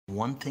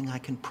One thing I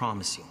can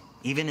promise you,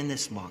 even in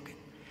this market,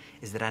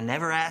 is that I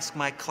never ask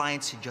my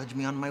clients to judge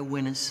me on my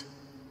winners.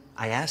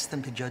 I ask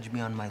them to judge me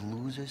on my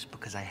losers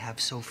because I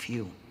have so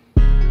few.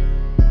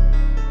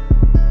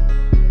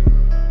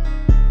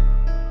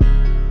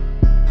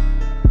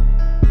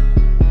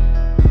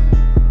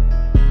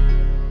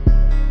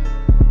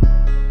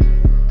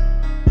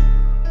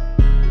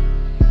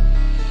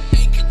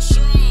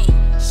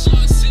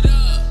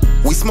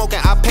 We smoking,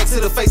 I pack to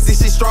the face,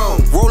 this shit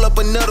strong. Roll up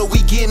another, we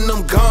getting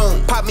them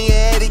gone. Pop me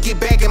an addy, get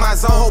back in my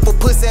zone. Hope a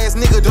pussy ass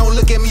nigga don't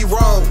look at me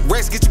wrong.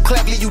 Rats get you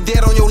clap, leave you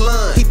dead on your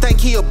lawn. He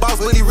think he a boss,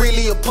 but he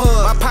really a pun.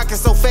 My pocket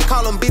so fat,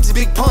 call him bitch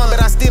big pun.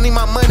 But I still need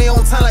my money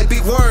on time like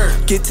Big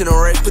Worm. Get to the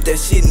racks, put that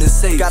shit in the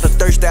safe. Got a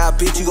thirsty out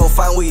bitch, you gon'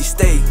 find where you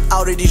stay.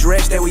 Out of these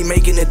racks that we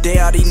making today,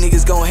 all these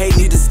niggas gon' hate,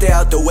 need to stay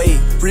out the way.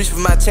 Reach for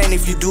my chain,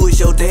 if you do it's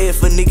your day.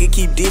 If a nigga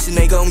keep dishing,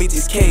 they gon' meet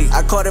this K.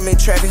 I caught him in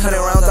traffic, 100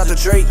 rounds out the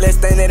Drake. Last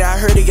thing that I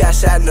heard, he got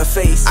shot in the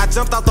face. I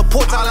jumped out the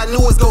porch, all I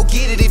knew was go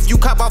get it. If you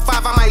cop out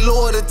 5, I might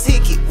lower the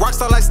ticket.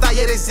 Rockstar lifestyle,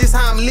 yeah, that's just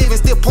how I'm living.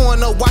 Still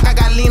pouring up walk, I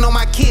got lean on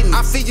my kidney.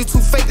 I feel you too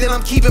fake, then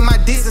I'm keeping my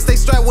distance. They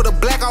strapped with a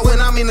blackout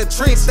when I'm in the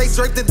trench. They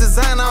Drake the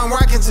designer, I'm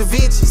rocking Da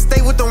Vinci.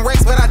 Stay with them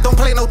racks, but I don't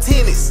play no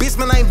tennis. Bitch,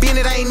 man, I ain't been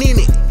it, I ain't in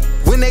it.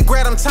 When they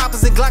grab them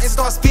choppers and Glock and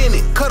start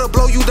spinning, cut or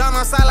blow you down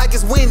outside like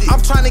it's windy.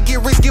 I'm trying to get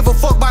rich, give a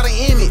fuck by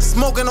the image.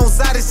 Smoking on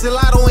Zodis,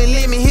 gelato and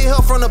lemon. Hit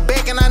her from the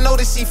back and I know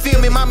that she feel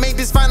me. My mate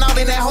bitch find out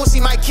in that hoe, she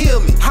might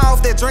kill me. High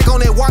off that drink on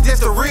that walk, that's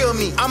the real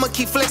me. I'ma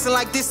keep flexing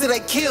like this till they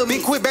kill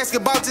me. Quit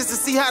basketball just to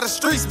see how the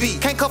streets be.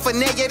 Can't cuff a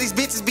net, yeah, these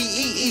bitches be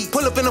EE.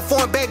 Pull up in the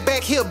foreign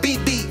back here,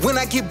 BB. When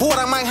I get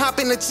bored, I might hop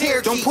in the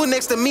chair. Don't put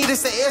next to me,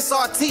 this a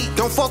SRT.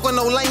 Don't fuck with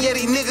no lane, yeah,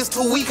 these niggas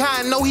too weak. How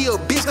I know he a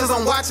bitch, cause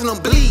I'm watching them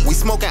bleed. We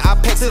smoking, I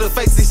pack to the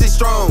face, this shit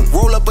strong.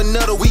 Roll up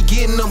another, we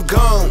getting them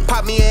gone.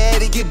 Pop me an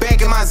addy, get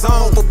back in my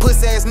zone. But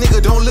pussy ass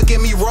nigga, don't look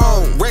at me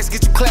wrong. Rats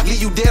get you clap,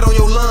 leave you dead on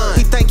your lawn.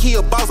 He think he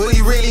a boss, but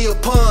he really a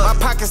pun. My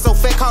pocket so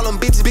fat, call him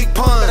bitch big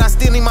pun. But I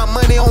still need my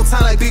money on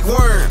time like Big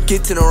Worm.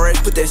 Get to the racks,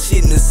 put that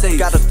shit in the safe.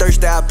 Got a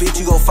thirsty out bitch,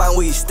 you gon' find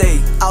where you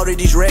stay. Out of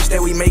these racks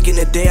that we making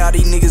today, all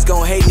these niggas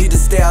gon' hate, need to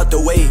stay out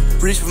the way.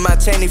 Reach for my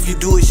chain, if you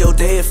do it's your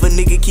day. If a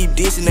nigga keep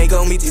dishing, they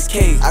gon' meet this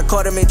K. I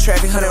caught him in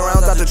traffic, 100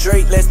 rounds out the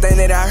Drake. Last thing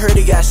that I heard,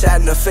 he got shot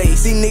in the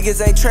face. These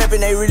niggas ain't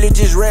trapping, they really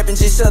just rapping.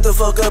 Just shut the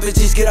fuck up and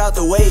just get out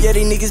the way. Yeah,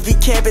 these niggas be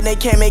camping, they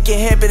can't make it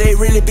happen. They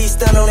really be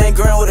stunned on that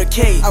ground with a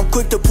K. I'm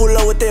quick to pull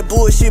up with that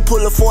bullshit,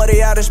 pull a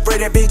 40 out and spray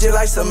that bitch just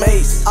like some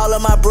mace. All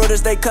of my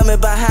brothers, they coming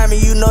behind me,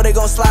 you know they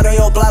gon' slide on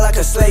your block like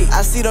a slate.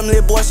 I see them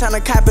little boys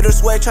tryna copy the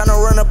sweat, tryna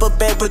run up a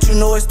back, but you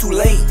know it's too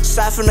late.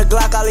 Shot from the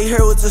Glock, all he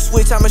heard was a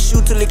switch, I'ma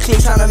shoot till it click,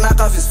 tryna knock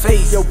off his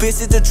face. Yo,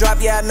 bitch, it's the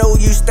drop, yeah, I know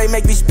you stay,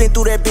 make me spin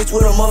through that bitch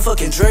with a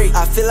motherfucking Drake.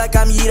 I feel like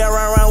I'm Yeet, I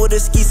run around with a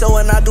ski, so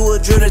when I do a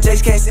drill, the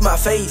Jakes can't see my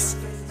face.